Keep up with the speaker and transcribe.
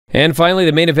And finally,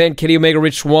 the main event, Kenny Omega,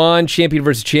 Rich Swann, champion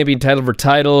versus champion, title for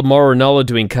title. Mauro Ranallo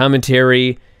doing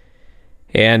commentary.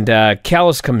 And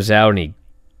Callis comes out and he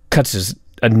cuts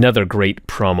another great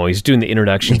promo. He's doing the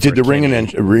introduction. He did the ring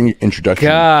introduction.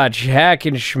 Gotch,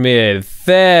 Hackenschmidt,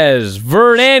 Thez,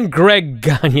 Vern, and Greg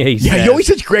Gagne. Yeah, he always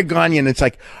says Greg Gagne, and it's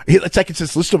like it's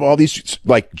this list of all these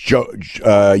like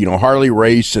Harley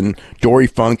Race and Dory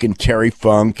Funk and Terry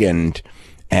Funk and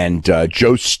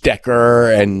Joe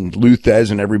Stecker and Lou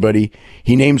Thez and everybody.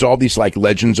 He names all these like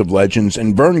legends of legends,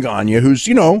 and Vern Gagne, who's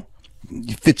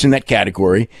fits in that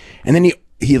category, and then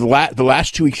the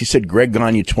last 2 weeks he said Greg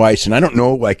Gagne twice, and I don't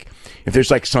know like if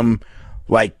there's like some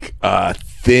like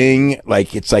thing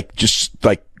like it's like just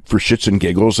like for shits and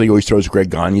giggles he always throws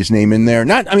Greg Gagne's name in there.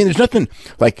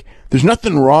 There's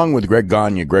nothing wrong with Greg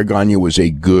Gagne. Greg Gagne was a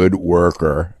good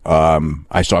worker.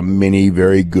 I saw many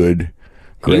very good.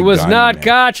 He was not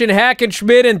Gotch and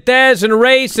Hackenschmidt and Thez and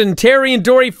Race and Terry and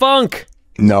Dory Funk.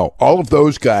 No, all of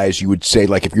those guys you would say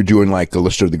like if you're doing like a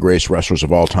list of the greatest wrestlers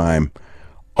of all time.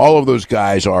 All of those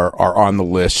guys are on the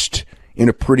list in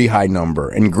a pretty high number.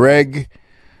 And Greg,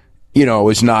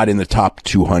 is not in the top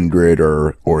 200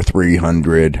 or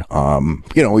 300.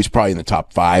 He's probably in the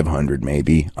top 500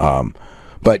 maybe.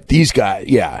 But these guys,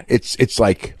 yeah, it's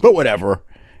like, but whatever.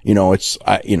 He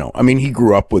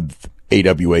grew up with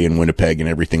AWA in Winnipeg and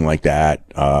everything like that.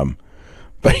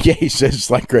 But yeah, he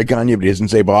says like Greg Gagne, but he doesn't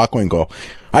say Bockwinkel.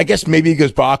 I guess maybe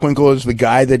because Bockwinkel is the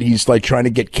guy that he's like trying to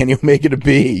get Kenny Omega to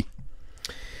be.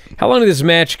 How long did this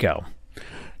match go?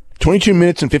 22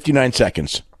 minutes and 59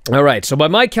 seconds. All right, so by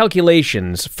my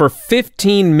calculations, for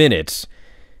 15 minutes,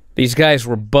 these guys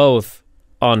were both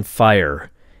on fire.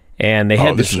 And they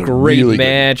had this great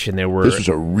match, and this was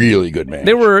a really good match.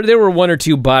 There were one or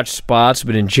two botched spots,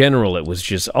 but in general, it was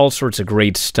just all sorts of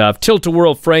great stuff.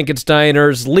 Tilt-a-whirl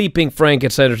Frankensteiners, leaping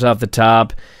Frankensteiners off the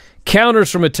top, counters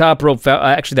from a top rope.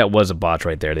 Actually, that was a botch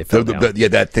right there. They fell down. Yeah,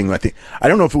 that thing. I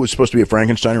don't know if it was supposed to be a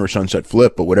Frankenstein or a sunset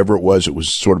flip, but whatever it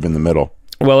was sort of in the middle.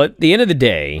 Well, at the end of the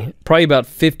day, probably about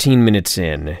 15 minutes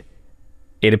in,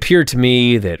 it appeared to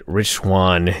me that Rich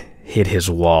Swann hit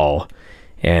his wall,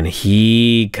 and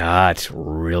he got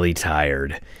really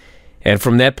tired. And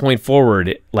from that point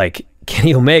forward, like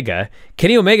Kenny Omega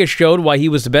showed why he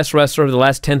was the best wrestler of the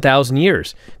last 10,000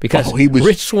 years. Because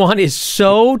Rich Swann is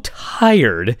so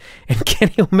tired, and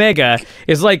Kenny Omega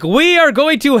is like, we are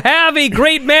going to have a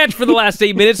great match for the last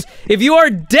 8 minutes. If you are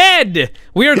dead,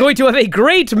 we are going to have a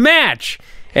great match.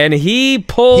 And he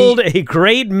pulled a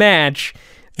great match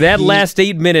that last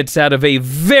 8 minutes out of a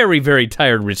very, very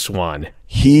tired Rich Swann.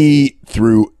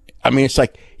 It's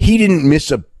like he didn't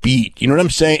miss a beat. You know what I'm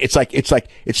saying? It's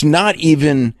not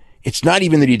even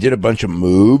that he did a bunch of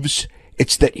moves.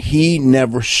 It's that he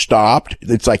never stopped.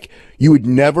 It's like you would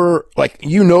never, like,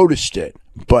 you noticed it,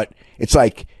 but it's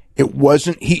like it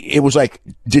wasn't, it was like,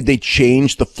 did they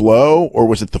change the flow, or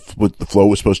was it what the flow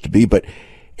was supposed to be? But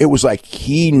it was like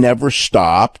he never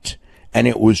stopped, and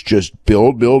it was just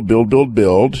build,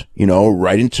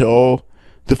 right until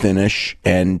the finish.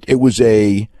 And it was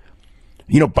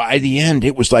by the end,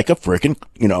 it was like a freaking,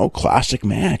 classic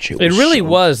match. It really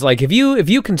was. Like, if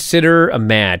you consider a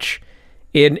match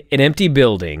in an empty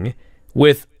building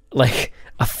with, like,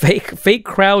 a fake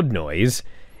crowd noise,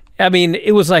 I mean,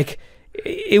 it was like,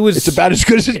 it's about as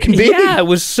good as it can be. Yeah, it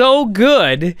was so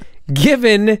good,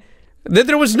 given that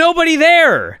there was nobody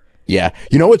there. Yeah.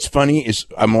 You know what's funny is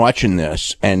I'm watching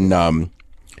this, and,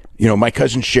 my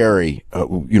cousin Sherry,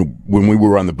 when we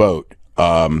were on the boat,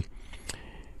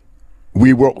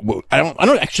 we were. I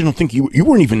don't think you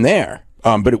weren't even there.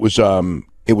 But it was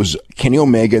Kenny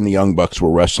Omega and the Young Bucks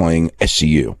were wrestling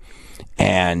SCU,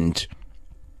 and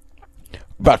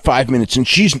about 5 minutes, and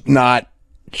she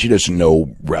doesn't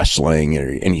know wrestling or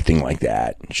anything like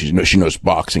that. She knows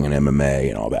boxing and MMA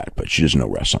and all that, but she doesn't know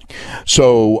wrestling.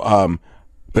 So,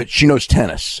 but she knows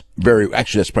tennis.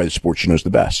 Actually, that's probably the sport she knows the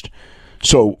best.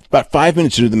 So about 5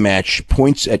 minutes into the match, she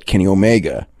points at Kenny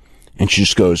Omega, and she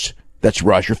just goes, "That's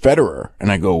Roger Federer."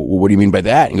 And I go, "Well, what do you mean by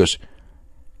that?" And he goes,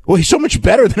 "Well, he's so much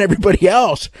better than everybody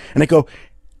else." And I go,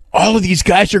 "All of these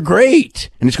guys are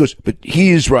great." And he goes, "But he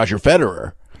is Roger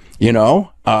Federer,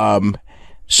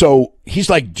 So he's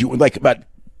like doing, like, about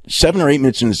 7 or 8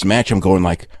 minutes in this match, I'm going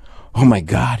like, "Oh my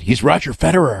God, he's Roger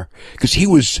Federer," because he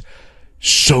was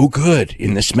so good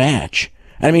in this match.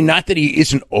 I mean, not that he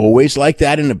isn't always like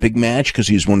that in a big match, because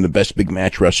he's one of the best big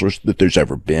match wrestlers that there's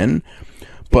ever been,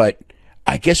 but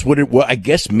I guess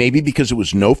maybe because it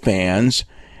was no fans,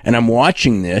 and I'm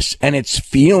watching this, and it's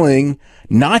feeling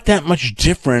not that much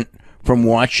different from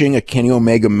watching a Kenny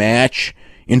Omega match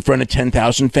in front of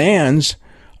 10,000 fans.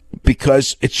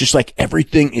 because it's just like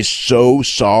everything is so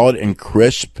solid and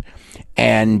crisp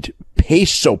and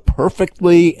paced so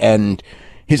perfectly, and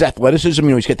his athleticism,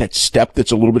 he's got that step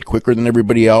that's a little bit quicker than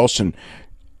everybody else, and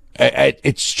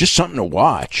it's just something to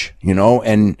watch,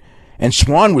 and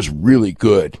Swann was really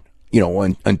good,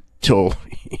 until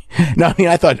no,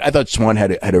 I thought Swann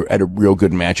had a real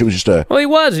good match. It was just well, he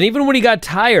was, and even when he got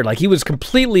tired, like he was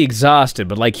completely exhausted,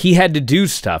 but like he had to do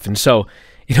stuff, and so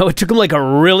it took him like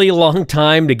a really long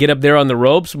time to get up there on the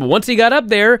ropes. But once he got up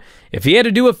there, if he had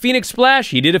to do a Phoenix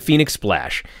Splash, he did a Phoenix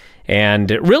Splash. And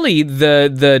really,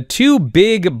 the two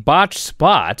big botched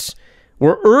spots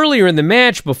were earlier in the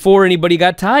match before anybody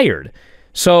got tired.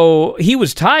 So he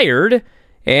was tired,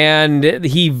 and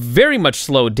he very much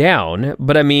slowed down.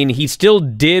 But, he still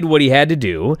did what he had to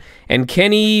do. And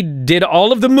Kenny did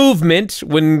all of the movement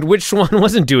when Rich Swann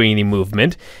wasn't doing any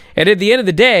movement. And at the end of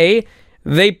the day,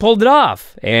 they pulled it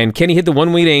off. And Kenny hit the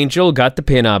one-winged angel, got the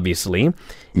pin, obviously.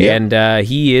 Yeah. And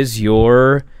he is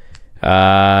your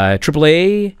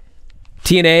AAA,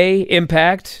 TNA,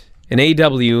 Impact, and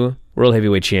AEW World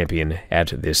Heavyweight Champion at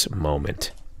this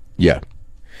moment. Yeah.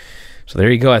 So there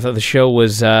you go. I thought the show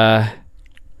was. You have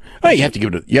to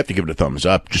give it a thumbs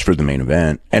up just for the main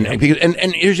event. And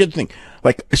here's the other thing.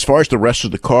 Like, as far as the rest of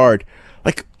the card,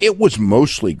 like, it was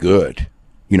mostly good.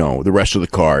 The rest of the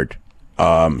card.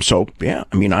 So yeah,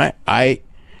 I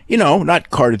not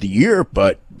card of the year,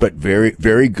 but very,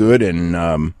 very good,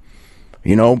 and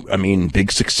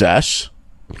big success.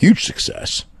 Huge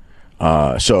success.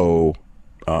 So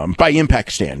by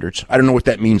Impact standards, I don't know what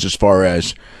that means as far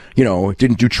as, it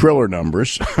didn't do Triller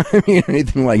numbers,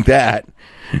 anything like that.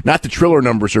 Not the Triller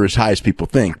numbers are as high as people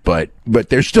think, but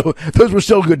those were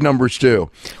still good numbers too.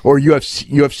 Or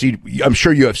UFC, I'm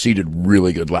sure UFC did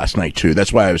really good last night too.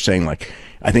 That's why I was saying, like,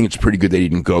 I think it's pretty good they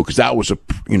didn't go, because that was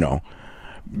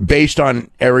based on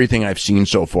everything I've seen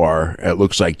so far, it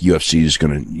looks like UFC is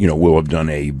going to, will have done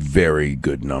a very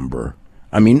good number.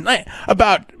 I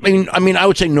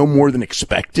would say no more than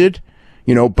expected,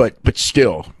 but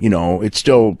still, it's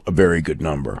still a very good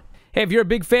number. Hey, if you're a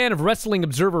big fan of Wrestling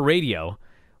Observer Radio,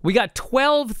 we got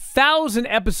 12,000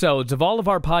 episodes of all of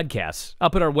our podcasts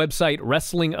up at our website,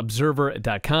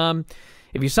 WrestlingObserver.com.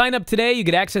 If you sign up today, you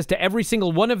get access to every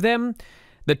single one of them.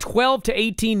 The 12 to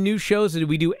 18 new shows that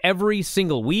we do every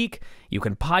single week. You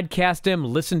can podcast them,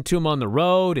 listen to them on the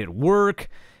road, at work,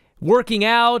 working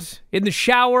out, in the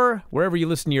shower, wherever you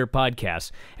listen to your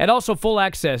podcasts. And also full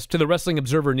access to the Wrestling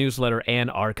Observer newsletter and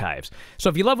archives. So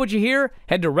if you love what you hear,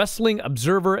 head to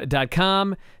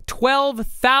WrestlingObserver.com.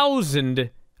 12,000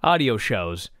 audio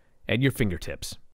shows at your fingertips.